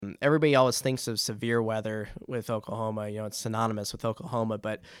everybody always thinks of severe weather with Oklahoma. It's synonymous with Oklahoma,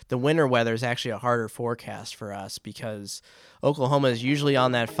 but the winter weather is actually a harder forecast for us because Oklahoma is usually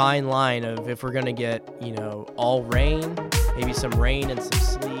on that fine line of if we're going to get, all rain, maybe some rain and some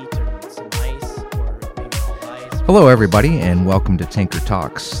sleet or some ice or maybe all ice. Hello, everybody, and welcome to Tinker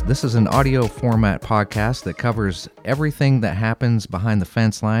Talks. This is an audio format podcast that covers everything that happens behind the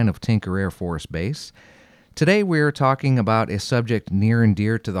fence line of Tinker Air Force Base. Today we are talking about a subject near and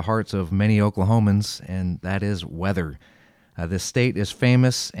dear to the hearts of many Oklahomans, and that is weather. This state is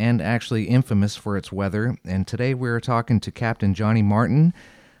famous and actually infamous for its weather, and today we are talking to Captain Johnny Martin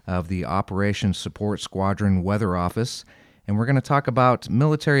of the Operations Support Squadron Weather Office, and we're going to talk about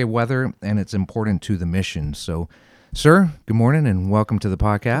military weather and it's important to the mission. So, sir, good morning and welcome to the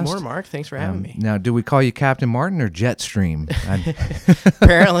podcast. Good morning, Mark. Thanks for having me. Now, do we call you Captain Martin or Jetstream?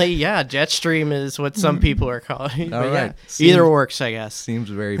 Apparently, yeah, Jetstream is what some people are calling. All right. Either works, I guess. Seems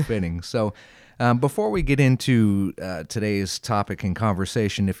very fitting. So, before we get into today's topic and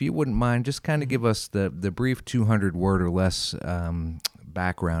conversation, if you wouldn't mind, just kind of give us the brief 200-word or less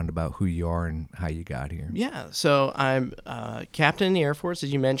background about who you are and how you got here. Yeah, so I'm captain in the Air Force,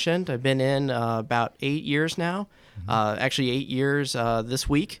 as you mentioned. I've been in about 8 years now. Actually, 8 years this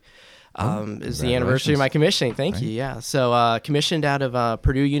week is the anniversary of my commissioning. Thank you. Yeah, so commissioned out of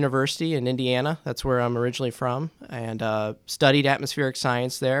Purdue University in Indiana. That's where I'm originally from, and studied atmospheric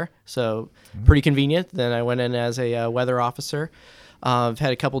science there. So pretty convenient. Then I went in as a weather officer. I've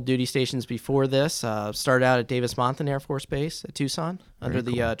had a couple duty stations before this. Started out at Davis-Monthan Air Force Base at Tucson under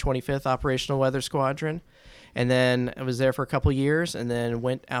the 25th Operational Weather Squadron. And then I was there for a couple years and then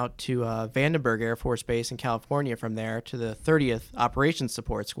went out to Vandenberg Air Force Base in California from there to the 30th Operations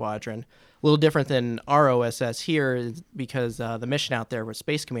Support Squadron. A little different than our OSS here because the mission out there with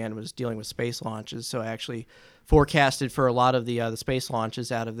Space Command was dealing with space launches. So I actually forecasted for a lot of the space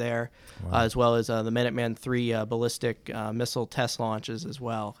launches out of there, as well as the Minuteman III ballistic missile test launches as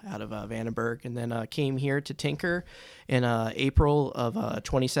well out of Vandenberg. And then came here to Tinker in April of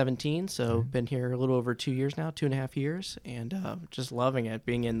 2017. So been here a little over 2 years now, 2.5 years, and just loving it,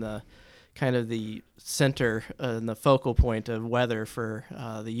 being in the kind of the center and the focal point of weather for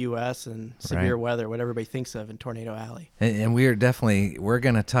the U.S. and severe weather, what everybody thinks of in Tornado Alley. And we're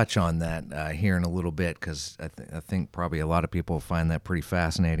going to touch on that here in a little bit because I think probably a lot of people find that pretty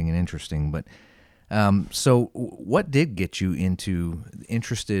fascinating and interesting. But so what did get you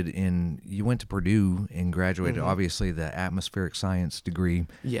interested in, you went to Purdue and graduated, obviously the atmospheric science degree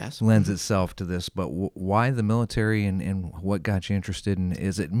lends itself to this, but why the military and what got you interested in,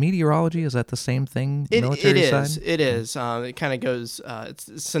 is it meteorology? Is that the same thing? It is. It kind of goes,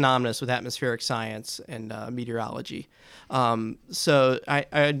 it's synonymous with atmospheric science and meteorology. So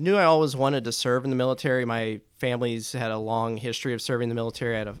I knew I always wanted to serve in the military. My family's had a long history of serving the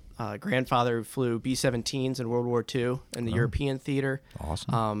military. I had a grandfather who flew B-17s in World War II in the European theater.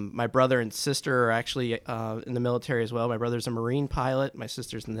 Awesome. My brother and sister are actually in the military as well. My brother's a Marine pilot. My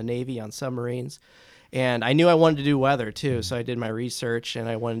sister's in the Navy on submarines. And I knew I wanted to do weather too, so I did my research and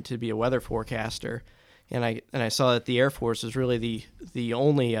I wanted to be a weather forecaster. And I saw that the Air Force is really the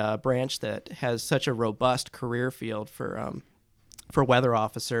only branch that has such a robust career field for weather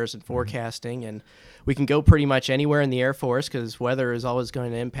officers and forecasting, and we can go pretty much anywhere in the Air Force because weather is always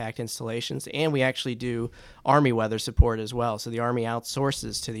going to impact installations, and we actually do Army weather support as well. So the Army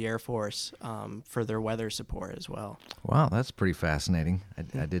outsources to the Air Force for their weather support as well. Wow, that's pretty fascinating.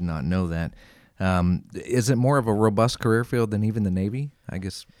 I did not know that. Is it more of a robust career field than even the Navy, I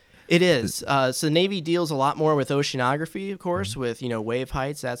guess? It is. So the Navy deals a lot more with oceanography, of course, with wave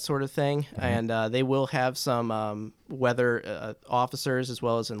heights, that sort of thing, and they will have some weather officers as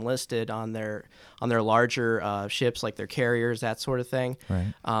well as enlisted on their larger ships, like their carriers, that sort of thing.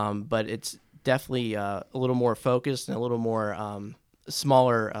 Right. But it's definitely a little more focused and a little more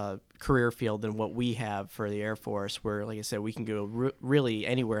smaller career field than what we have for the Air Force, where, like I said, we can go really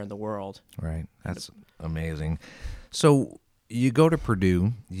anywhere in the world. Right. That's amazing. So you go to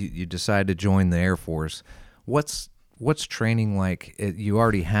Purdue, you decide to join the Air Force. What's training like? You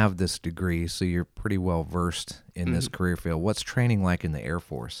already have this degree, so you're pretty well versed in this career field. What's training like in the Air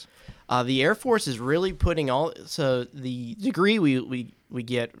Force? The Air Force is really putting so the degree we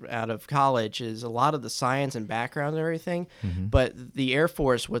get out of college is a lot of the science and background and everything, but the Air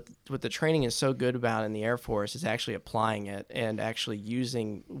Force, what the training is so good about in the Air Force is actually applying it and actually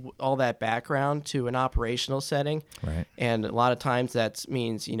using all that background to an operational setting. Right. And a lot of times that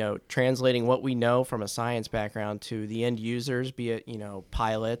means, translating what we know from a science background to the end users, be it,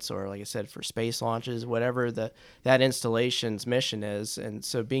 pilots or, like I said, for space launches, whatever that installation's mission is. And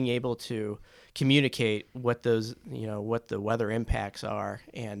so being able to communicate what those, what the weather impacts are,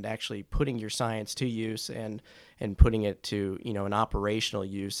 and actually putting your science to use and putting it to, an operational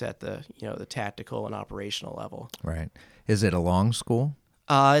use at the, the tactical and operational level. Right. Is it a long school?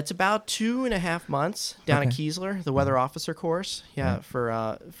 It's about 2.5 months down at Keesler, the weather officer course. Yeah,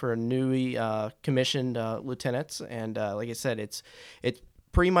 for newly commissioned lieutenants, and like I said, it's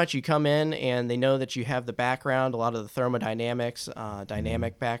pretty much you come in and they know that you have the background, a lot of the thermodynamics,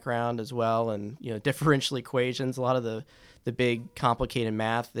 dynamic background as well, and differential equations, a lot of the big complicated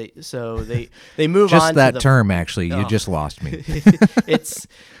math. So they move just on. That to term, actually, you just lost me.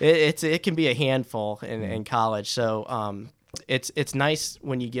 it can be a handful in college. So it's nice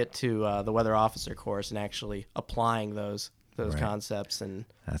when you get to the weather officer course and actually applying those concepts and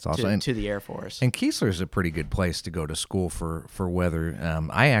that's awesome. to the Air Force. And Keesler is a pretty good place to go to school for weather.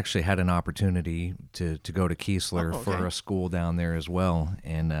 I actually had an opportunity to go to Keesler for a school down there as well,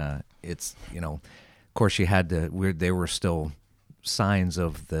 and it's of course you had to. They were still signs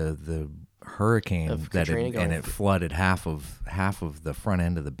of the hurricane and it flooded half of the front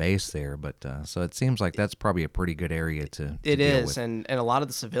end of the base there, but so it seems like that's probably a pretty good area to it deal is with. And a lot of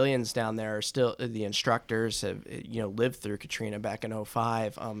the civilians down there are still, the instructors have lived through Katrina back in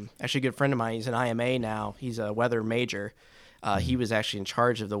 2005. Actually a good friend of mine, he's an IMA now, he's a weather major. He was actually in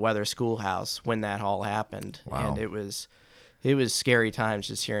charge of the weather schoolhouse when that all happened. Wow. And it was scary times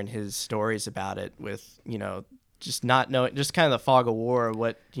just hearing his stories about it, with just not knowing, just kind of the fog of war,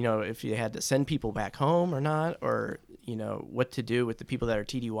 what, if you had to send people back home or not, or, what to do with the people that are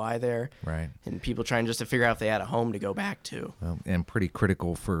TDY there. Right. And people trying just to figure out if they had a home to go back to. Well, and pretty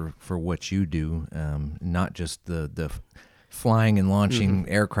critical for what you do, not just the flying and launching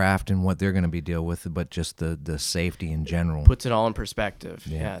aircraft and what they're going to be deal with, but just the safety in general. Puts it all in perspective.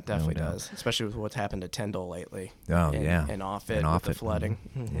 Yeah, it definitely no doubt. does, especially with what's happened to Tyndall lately. Oh, and Offutt with the flooding.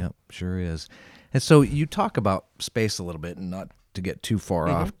 Mm-hmm. Yep, sure is. And so you talk about space a little bit, and not to get too far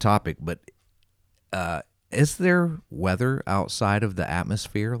off topic, but is there weather outside of the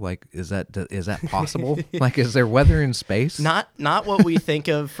atmosphere? Like, is that possible? Like, is there weather in space? Not what we think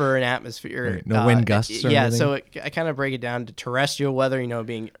of for an atmosphere. Right. No wind gusts or anything? So I kind of break it down to terrestrial weather,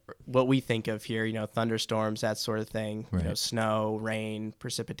 being what we think of here, thunderstorms, that sort of thing, right. Snow, rain,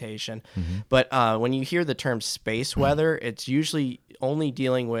 precipitation. But when you hear the term space weather, it's usually only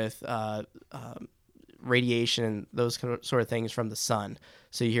dealing with radiation, those sort of things from the sun.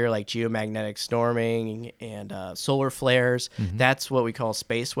 So you hear like geomagnetic storming and solar flares. That's what we call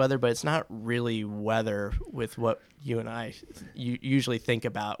space weather, but it's not really weather with what you and I usually think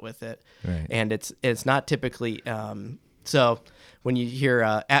about with it. Right. And it's not typically so when you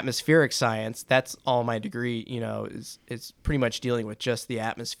hear atmospheric science, that's all my degree, it's pretty much dealing with just the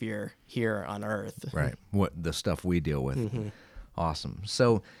atmosphere here on Earth. Right. What the stuff we deal with. Awesome.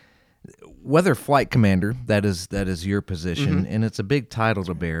 So Weather Flight Commander, that is your position, and it's a big title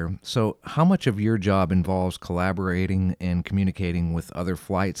to bear. So how much of your job involves collaborating and communicating with other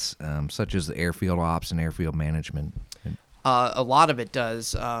flights, such as the airfield ops and airfield management? A lot of it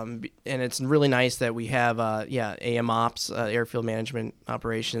does, and it's really nice that we have, AM ops, airfield management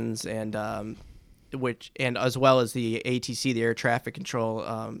operations, and as well as the ATC, the air traffic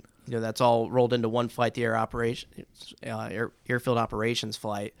control. That's all rolled into one flight, the airfield operations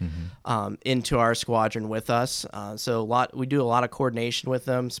flight, into our squadron with us. So we do a lot of coordination with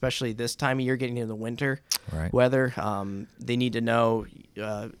them, especially this time of year, getting into the winter weather. They need to know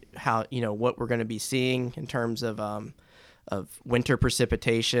how what we're going to be seeing in terms of winter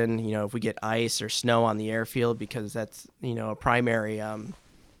precipitation. If we get ice or snow on the airfield, because that's a primary.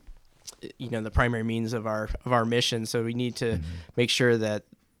 The primary means of our mission. So we need to make sure that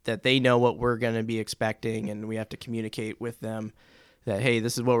they know what we're going to be expecting, and we have to communicate with them that, hey,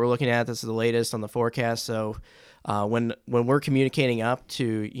 this is what we're looking at. This is the latest on the forecast. So when we're communicating up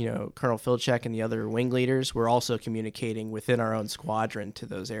to Colonel Filchek and the other wing leaders, we're also communicating within our own squadron to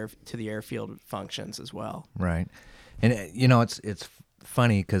the airfield functions as well. Right, and it's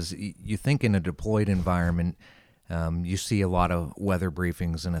funny because you think in a deployed environment. You see a lot of weather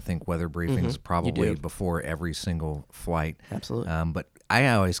briefings, and I think weather briefings probably before every single flight. Absolutely. But I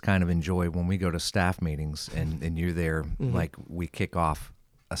always kind of enjoy when we go to staff meetings and you're there, like we kick off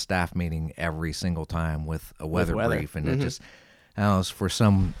a staff meeting every single time with a weather brief. And it just, for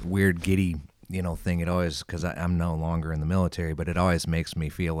some weird giddy, thing, it always, because I'm no longer in the military, but it always makes me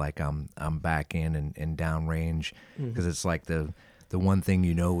feel like I'm back in and downrange, because it's like the one thing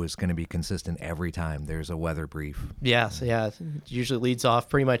is going to be consistent every time there's a weather brief. Yeah, it usually leads off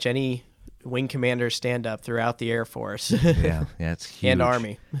pretty much any wing commanders stand up throughout the Air Force. Yeah, it's huge. And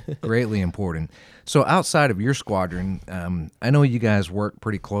Army. Greatly important. So outside of your squadron, I know you guys work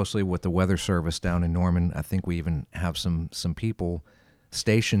pretty closely with the Weather Service down in Norman. I think we even have some people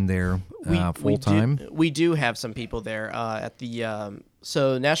stationed there full time. We do have some people there at the.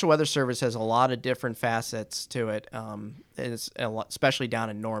 So National Weather Service has a lot of different facets to it. It's especially down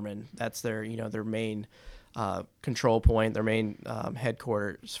in Norman. That's their their main control point, their main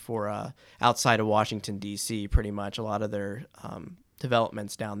headquarters for outside of Washington D.C. Pretty much a lot of their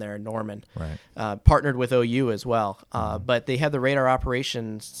developments down there in Norman. Right. Partnered with OU as well, but they have the Radar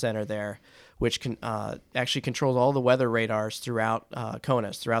Operations Center there, which can actually controls all the weather radars throughout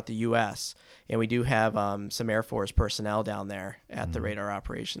CONUS, throughout the U.S. And we do have some Air Force personnel down there at the Radar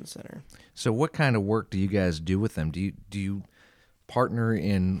Operations Center. So what kind of work do you guys do with them? Do you partner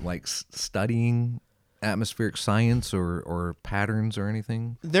in like studying atmospheric science or patterns or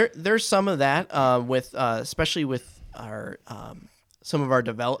anything? There's some of that with especially with our some of our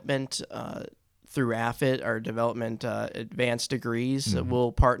development through AFIT, our development advanced degrees.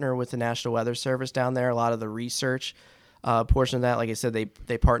 We'll partner with the National Weather Service down there. A lot of the research portion of that, like I said,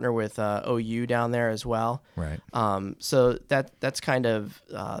 they partner with OU down there as well. Right. So that's kind of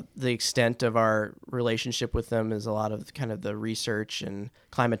the extent of our relationship with them, is a lot of kind of the research and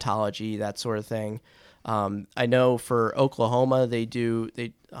climatology, that sort of thing. I know for Oklahoma,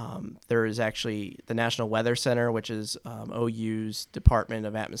 there is actually the National Weather Center, which is OU's Department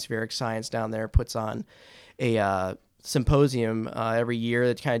of Atmospheric Science down there, puts on a symposium every year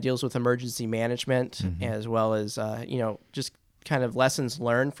that kind of deals with emergency management, as well as just kind of lessons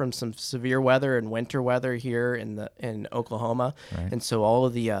learned from some severe weather and winter weather here in Oklahoma. Right. And so all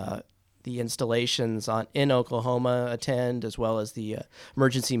of the installations in Oklahoma attend, as well as the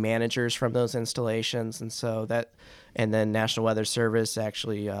emergency managers from those installations, and then National Weather Service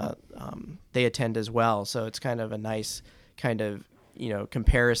actually they attend as well. So it's kind of a nice kind of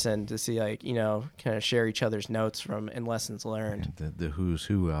comparison to see, like, kind of share each other's notes and lessons learned. The who's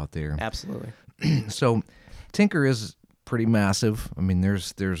who out there. Absolutely. So Tinker is pretty massive. I mean,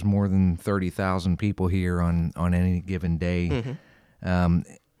 there's more than 30,000 people here on any given day.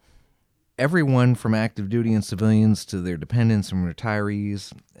 Everyone from active duty and civilians to their dependents and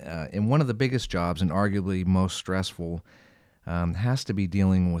retirees. And one of the biggest jobs, and arguably most stressful, has to be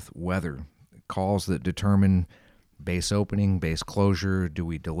dealing with weather. Calls that determine base opening, base closure. Do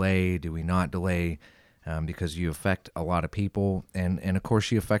we delay? Do we not delay? Because you affect a lot of people, and of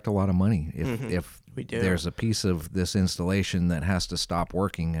course you affect a lot of money. If we do. There's a piece of this installation that has to stop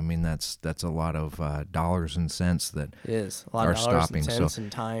working, I mean that's a lot of dollars and cents that it is a lot are of dollars stopping. and cents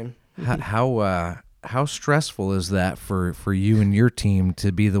and time. How stressful is that for you and your team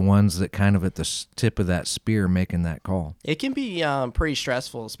to be the ones that kind of at the tip of that spear making that call? It can be pretty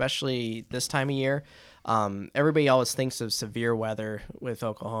stressful, especially this time of year. Everybody always thinks of severe weather with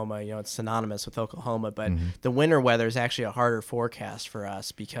Oklahoma. It's synonymous with Oklahoma, but the winter weather is actually a harder forecast for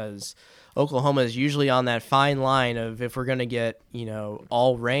us, because Oklahoma is usually on that fine line of, if we're going to get,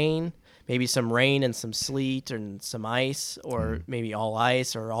 all rain, maybe some rain and some sleet and some ice, or maybe all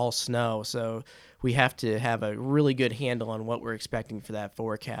ice or all snow. So we have to have a really good handle on what we're expecting for that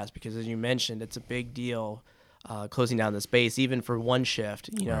forecast, because as you mentioned, it's a big deal closing down this base, even for one shift,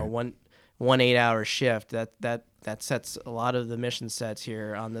 Right. one 8-hour shift, that sets a lot of the mission sets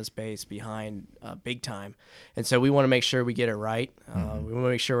here on this base behind big time. And so we want to make sure we get it right. We want to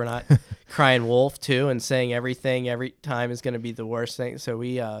make sure we're not crying wolf too and saying everything every time is going to be the worst thing. So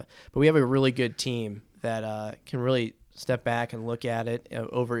but we have a really good team that can really step back and look at it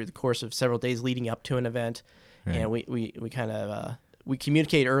over the course of several days leading up to an event. Right. And we kind of we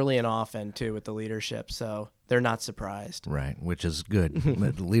communicate early and often too with the leadership, so they're not surprised. Right, which is good.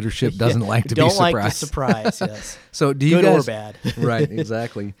 The leadership doesn't like to be don't surprised. like the surprise. Yes. So do you good guys, or bad? Right,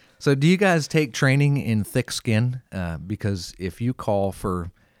 exactly. So do you guys take training in thick skin? Because if you call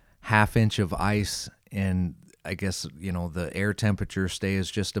for half inch of ice, and I guess the air temperature stays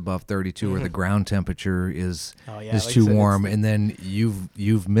just above 32, or the ground temperature is too warm, and then you've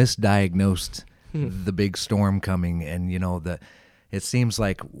misdiagnosed the big storm coming, and it seems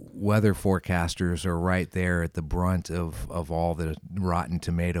like weather forecasters are right there at the brunt of all the rotten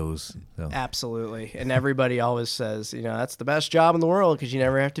tomatoes. So. Absolutely. And everybody always says, that's the best job in the world because you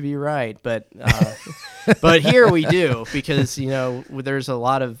never have to be right. But but here we do, because, there's a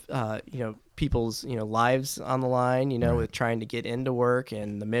lot of, people's, lives on the line, Right. with trying to get into work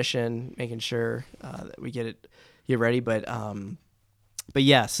and the mission, making sure that we get ready. But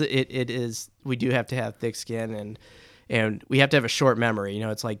yes, it is, we do have to have thick skin, And we have to have a short memory.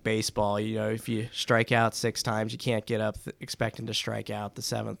 It's like baseball. If you strike out 6 times, you can't get up expecting to strike out the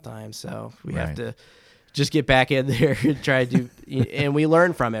 7th time. So we have to just get back in there and try to do, and we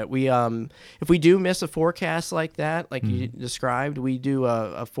learn from it. We, if we do miss a forecast like that, like you described, we do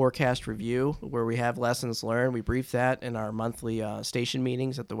a forecast review where we have lessons learned. We brief that in our monthly station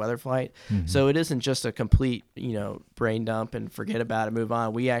meetings at the Weather Flight. So it isn't just a complete, brain dump and forget about it, move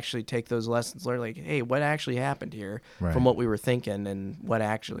on. We actually take those lessons learned, like, hey, what actually happened here from what we were thinking, and then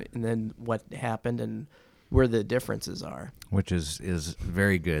what happened and where the differences are. Which is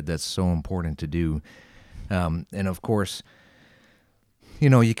very good. That's so important to do. And of course,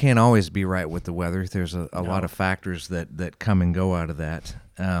 you can't always be right with the weather. There's a lot of factors that come and go out of that.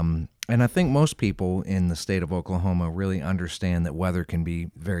 And I think most people in the state of Oklahoma really understand that weather can be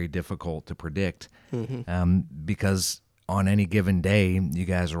very difficult to predict, because on any given day, you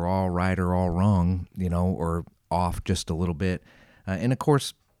guys are all right or all wrong, or off just a little bit. And of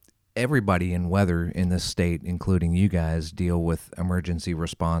course, everybody in weather in this state, including you guys, deal with emergency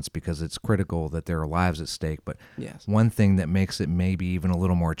response because it's critical that there are lives at stake. But one thing that makes it maybe even a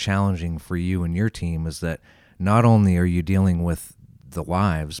little more challenging for you and your team is that not only are you dealing with the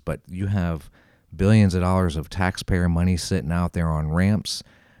lives, but you have billions of dollars of taxpayer money sitting out there on ramps,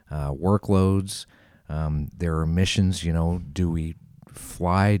 workloads. There are missions, do we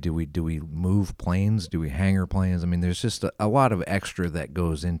fly? Do we move planes? Do we hangar planes? I mean, there's just a lot of extra that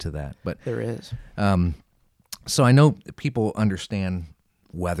goes into that. But there is. So I know people understand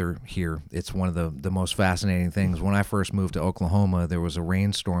weather here. It's one of the most fascinating things. When I first moved to Oklahoma, there was a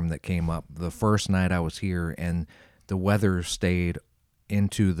rainstorm that came up the first night I was here, and the weather stayed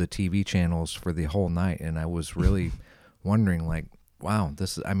into the TV channels for the whole night. And I was really wondering, like, wow,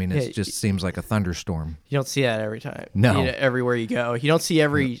 it just seems like a thunderstorm. You don't see that every time. No. Everywhere you go. You don't see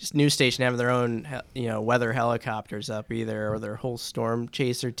every news station having their own, weather helicopters up either, or their whole storm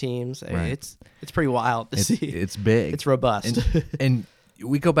chaser teams. Right. It's pretty wild to see. It's big. It's robust. And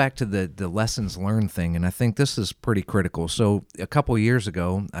we go back to the lessons learned thing, and I think this is pretty critical. So a couple of years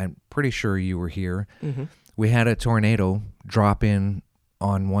ago, I'm pretty sure you were here, we had a tornado drop in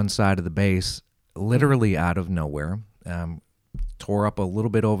on one side of the base, literally out of nowhere. Tore up a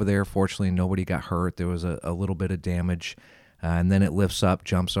little bit over there. Fortunately, nobody got hurt. There was a little bit of damage. And then it lifts up,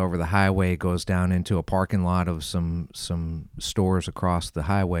 jumps over the highway, goes down into a parking lot of some stores across the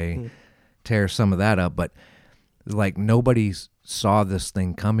highway, tears some of that up. But, like, nobody saw this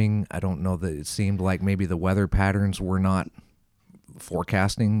thing coming. I don't know that it seemed like maybe the weather patterns were not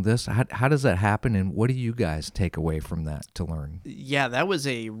forecasting this. How does that happen, and what do you guys take away from that to learn? Yeah, that was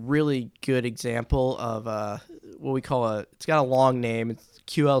a really good example of what we call it's got a long name. It's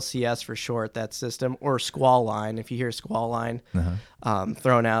QLCS for short, that system, or squall line. If you hear squall line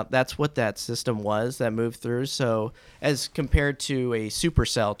thrown out, that's what that system was that moved through. So as compared to a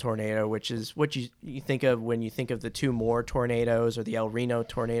supercell tornado, which is what you think of when you think of the two Moore tornadoes or the El Reno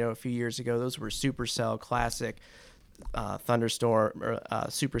tornado a few years ago, those were supercell classic thunderstorm or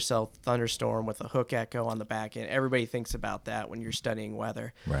supercell thunderstorm with a hook echo on the back end. Everybody thinks about that when you're studying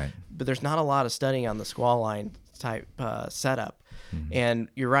weather, right? But there's not a lot of studying on the squall line type setup. And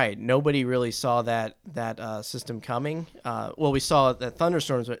you're right, nobody really saw that system coming. Well, we saw the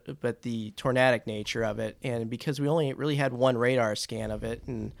thunderstorms, but the tornadic nature of it, and because we only really had one radar scan of it,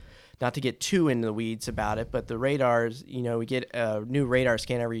 and not to get too into the weeds about it, but the radars, we get a new radar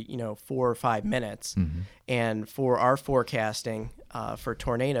scan every, 4 or 5 minutes. And for our forecasting for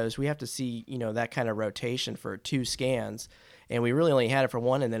tornadoes, we have to see, that kind of rotation for 2 scans. And we really only had it for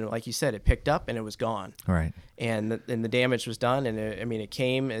 1. And then, like you said, it picked up and it was gone. Right. And the damage was done. And it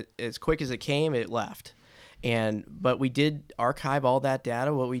came as quick as it came, it left. But we did archive all that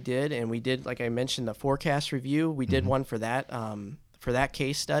data, what we did. And we did, like I mentioned, the forecast review. We did one for that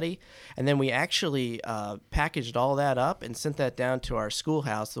case study, and then we actually packaged all that up and sent that down to our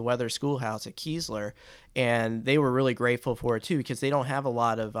schoolhouse, the weather schoolhouse at Keesler, and they were really grateful for it too, because they don't have a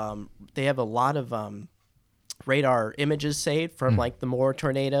lot of radar images saved from like the Moore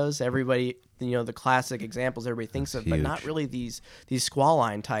tornadoes. Everybody, the classic examples everybody thinks of, but not really these squall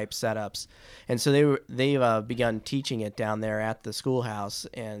line type setups. And so they've begun teaching it down there at the schoolhouse,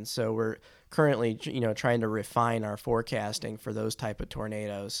 and so we're currently trying to refine our forecasting for those type of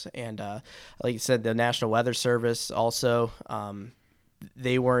tornadoes. And like you said, the National Weather Service also,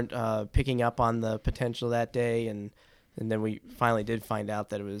 they weren't picking up on the potential that day, and then we finally did find out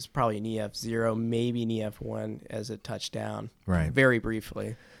that it was probably an EF0, maybe an EF1 as it touched down, right, very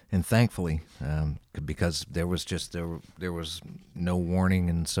briefly. And thankfully, because there was no warning,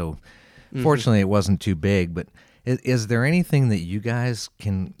 and so fortunately it wasn't too big. But Is there anything that you guys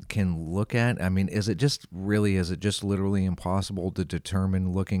can look at? I mean, is it just literally impossible to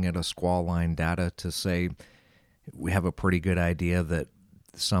determine looking at a squall line data to say we have a pretty good idea that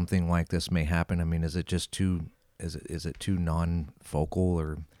something like this may happen? I mean, is it too non-focal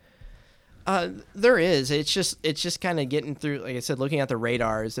or? There is. It's just kind of getting through. Like I said, looking at the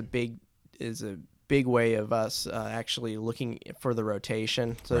radar is a big way of us actually looking for the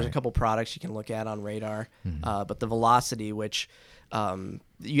rotation. So there's a couple products you can look at on radar, but the velocity, which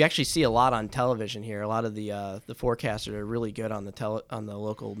you actually see a lot on television here. A lot of the forecasters are really good on the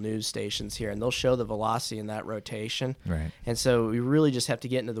local news stations here, and they'll show the velocity in that rotation. Right. And so we really just have to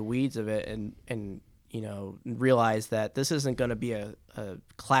get into the weeds of it and realize that this isn't going to be a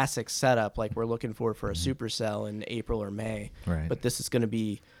classic setup like we're looking for a supercell in April or May. Right. But this is going to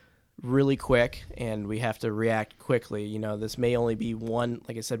be really quick, and we have to react quickly. This may only be one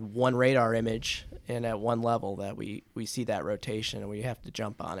radar image, and at one level that we see that rotation, and we have to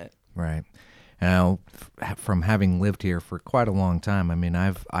jump on it. Right. Now, from having lived here for quite a long time, I mean,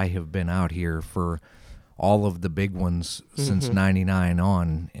 I have been out here for all of the big ones since '99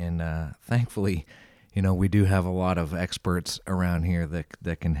 on, and thankfully, we do have a lot of experts around here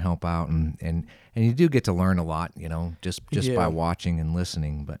that can help out, and you do get to learn a lot, just by watching and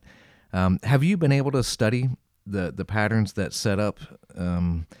listening. But have you been able to study the patterns that set up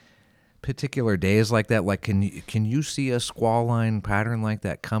particular days like that? Like, can you see a squall line pattern like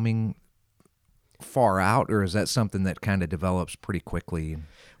that coming far out, or is that something that kind of develops pretty quickly?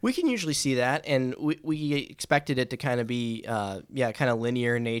 We can usually see that, and we expected it to kind of be kind of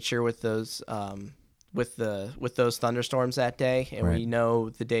linear in nature with those. With those thunderstorms that day, and we know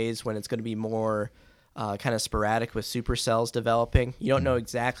the days when it's going to be more kind of sporadic with supercells developing. You don't know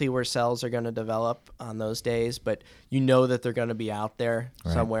exactly where cells are going to develop on those days, but you know that they're going to be out there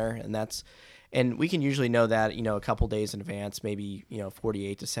somewhere, and we can usually know that a couple days in advance, maybe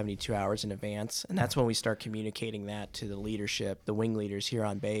 48 to 72 hours in advance, and that's when we start communicating that to the leadership, the wing leaders here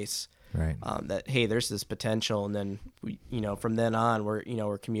on base. Right. That hey, there's this potential, and then we from then on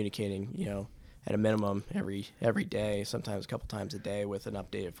we're communicating at a minimum every day, sometimes a couple times a day with an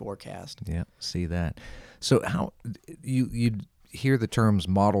updated forecast. Yeah, see that. So how you hear the terms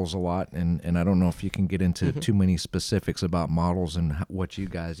models a lot, and I don't know if you can get into too many specifics about models and what you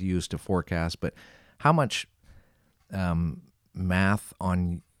guys use to forecast, but how much math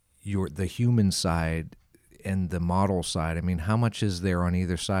on the human side and the model side? I mean, how much is there on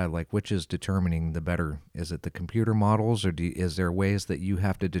either side? Like, which is determining the better? Is it the computer models, or is there ways that you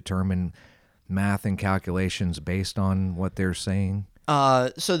have to determine math and calculations based on what they're saying?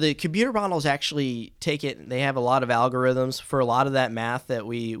 So the computer models actually take it. They have a lot of algorithms for a lot of that math that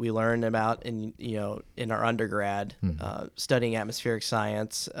we learned about in our undergrad studying atmospheric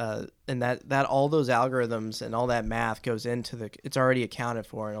science, and that all those algorithms and all that math goes into it's already accounted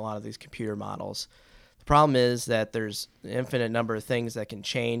for in a lot of these computer models. The problem is that there's an infinite number of things that can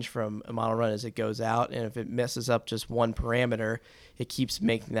change from a model run as it goes out, and if it messes up just one parameter, it keeps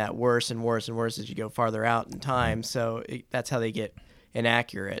making that worse and worse and worse as you go farther out in time. So that's how they get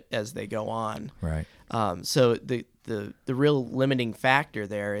inaccurate as they go on. Right. So the real limiting factor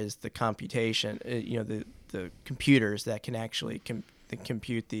there is the computation. The computers that can actually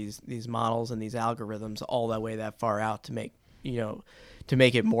compute these models and these algorithms all that way that far out to make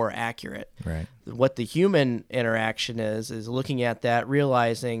it more accurate. Right. What the human interaction is looking at that,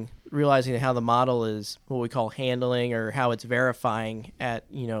 realizing how the model is what we call handling, or how it's verifying at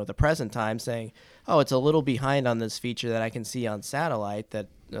the present time, saying, oh, it's a little behind on this feature that I can see on satellite, that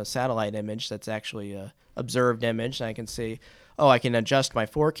a satellite image that's actually a observed image, and I can see, oh, I can adjust my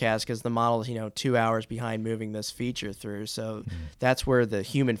forecast because the model is 2 hours behind moving this feature through. So that's where the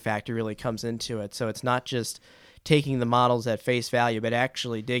human factor really comes into it. So it's not just taking the models at face value, but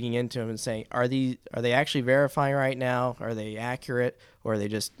actually digging into them and saying, are they actually verifying right now? Are they accurate? Or are they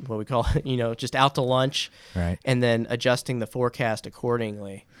just what we call, just out to lunch? Right. And then adjusting the forecast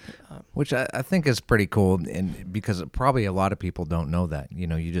accordingly. Which I think is pretty cool, and because probably a lot of people don't know that.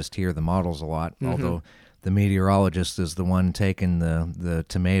 You just hear the models a lot, although the meteorologist is the one taking the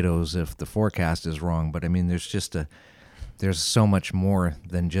tomatoes if the forecast is wrong. But I mean, there's so much more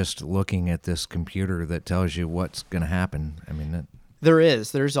than just looking at this computer that tells you what's going to happen. I mean,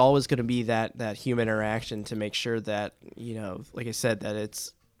 there's always going to be that human interaction to make sure that, like I said, that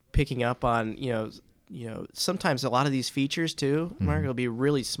it's picking up on, sometimes a lot of these features too, Mark, will be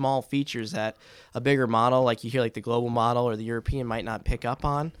really small features that a bigger model, like you hear like the global model or the European, might not pick up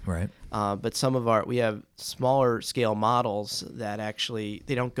on. Right. But we have smaller scale models that actually,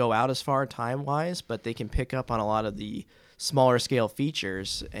 they don't go out as far time wise, but they can pick up on a lot of the smaller scale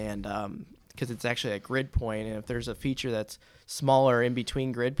features, and because it's actually a grid point, and if there's a feature that's smaller in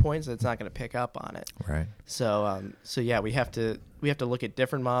between grid points, it's not going to pick up on it. Right. So yeah, we have to look at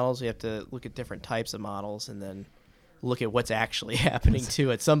different models. We have to look at different types of models, and then look at what's actually happening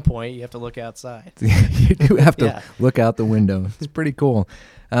too. At some point, you have to look outside. You do have to look out the window. It's pretty cool.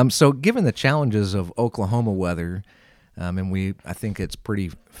 So given the challenges of Oklahoma weather, and I think it's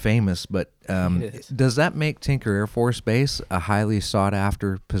pretty famous, but does that make Tinker Air Force Base a highly sought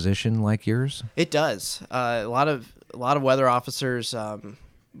after position like yours? It does. A lot of weather officers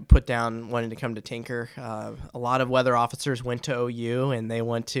put down wanting to come to Tinker. A lot of weather officers went to OU, and they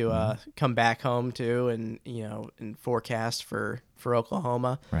want to come back home too, and and forecast for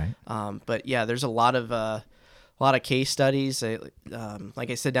Oklahoma. Right. But yeah, there's a lot of case studies. Like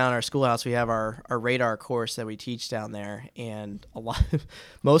I said, down in our schoolhouse, we have our radar course that we teach down there, and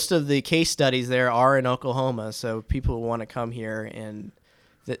most of the case studies there are in Oklahoma. So people who want to come here and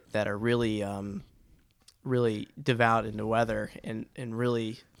that are really really devout into weather and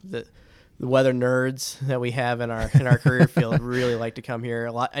really the weather nerds that we have in our career field really like to come here.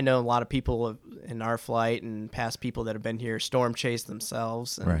 I know a lot of people in our flight and past people that have been here storm chase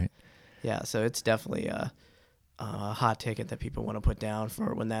themselves. And right. Yeah, so it's definitely a hot ticket that people want to put down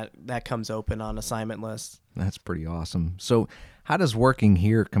for when that comes open on assignment lists. That's pretty awesome. So how does working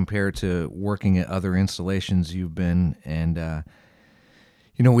here compare to working at other installations you've been? And,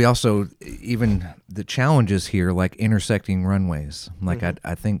 we also, even the challenges here, like intersecting runways. Like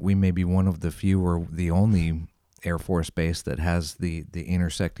I think we may be one of the few or the only Air Force base that has the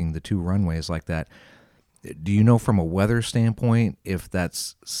intersecting the two runways like that. Do you know from a weather standpoint if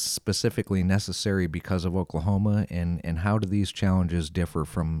that's specifically necessary because of Oklahoma, and how do these challenges differ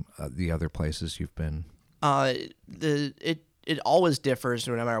from the other places you've been? It always differs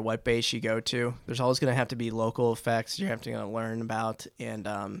no matter what base you go to. There's always going to have to be local effects you have to learn about,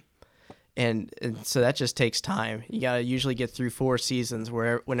 and so that just takes time. You got to usually get through 4 seasons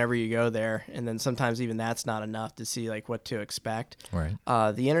whenever you go there, and then sometimes even that's not enough to see like what to expect. Right.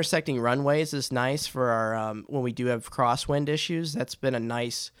 The intersecting runways is nice for our when we do have crosswind issues. That's been a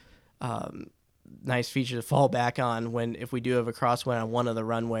nice feature to fall back on if we do have a crosswind on one of the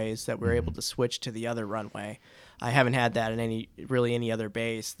runways that we're able to switch to the other runway. I haven't had that in any other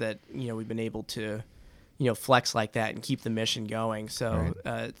base that we've been able to flex like that and keep the mission going. So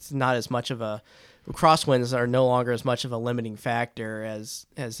it's not as much of crosswinds are no longer as much of a limiting factor as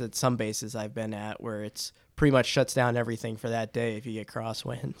at some bases I've been at, where it's pretty much shuts down everything for that day if you get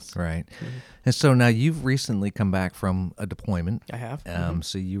crosswinds. Right. And so now you've recently come back from a deployment. I have.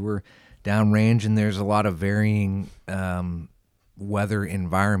 So you were downrange, and there's a lot of varying weather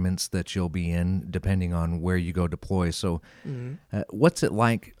environments that you'll be in depending on where you go deploy. So what's it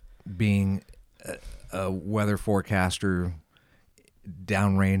like being a weather forecaster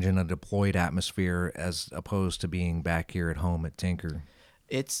downrange in a deployed atmosphere as opposed to being back here at home at Tinker?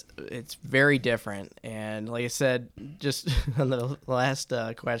 It's very different, and like I said, just on the last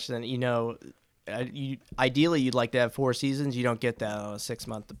question, ideally you'd like to have 4 seasons. You don't get that on a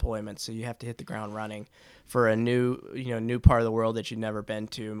 6-month deployment, so you have to hit the ground running for a new part of the world that you've never been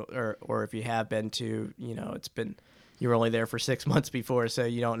to, or if you have been to, you were only there for 6 months before, so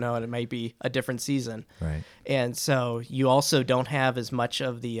you don't know, and it might be a different season. Right. And so you also don't have as much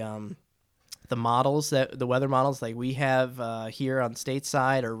of the models, the weather models like we have here on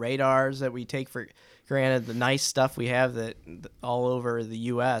stateside, or radars that we take for granted, the nice stuff we have that all over the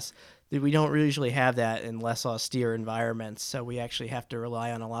U.S. We don't usually have that in less austere environments, so we actually have to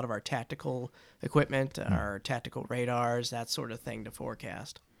rely on a lot of our tactical equipment, our tactical radars, that sort of thing to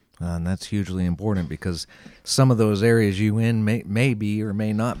forecast. And that's hugely important because some of those areas you in may be or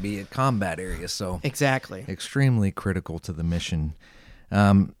may not be a combat area, so exactly, extremely critical to the mission.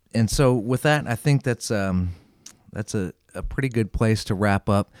 And so with that, I think that's a pretty good place to wrap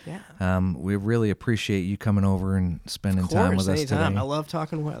up. Yeah. We really appreciate you coming over and spending time with us anytime. today. I love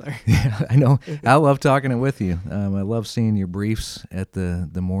talking weather. Yeah, I know. I love talking it with you. I love seeing your briefs at the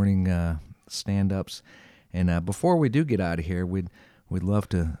morning stand-ups. And before we do get out of here, we'd love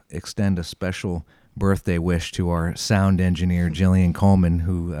to extend a special birthday wish to our sound engineer, Jillian Coleman,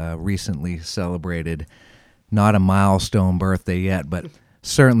 who recently celebrated not a milestone birthday yet, but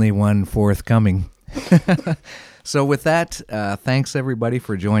certainly one forthcoming. So with that, thanks everybody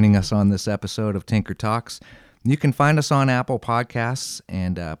for joining us on this episode of Tinker Talks. You can find us on Apple Podcasts,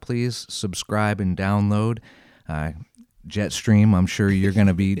 and please subscribe and download. Jetstream, I'm sure you're going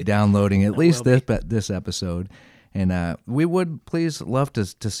to be downloading at least this episode. And we would please love to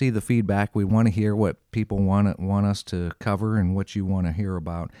see the feedback. We want to hear what people want us to cover and what you want to hear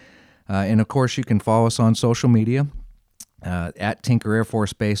about. And of course, you can follow us on social media. at Tinker Air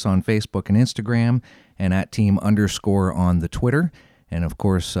Force Base on Facebook and Instagram, and at @team_ on the Twitter. And of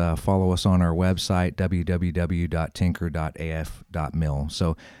course, follow us on our website, www.tinker.af.mil.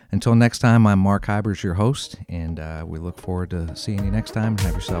 So until next time, I'm Mark Hybers, your host, and we look forward to seeing you next time.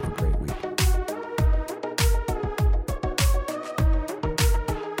 Have yourself a great week.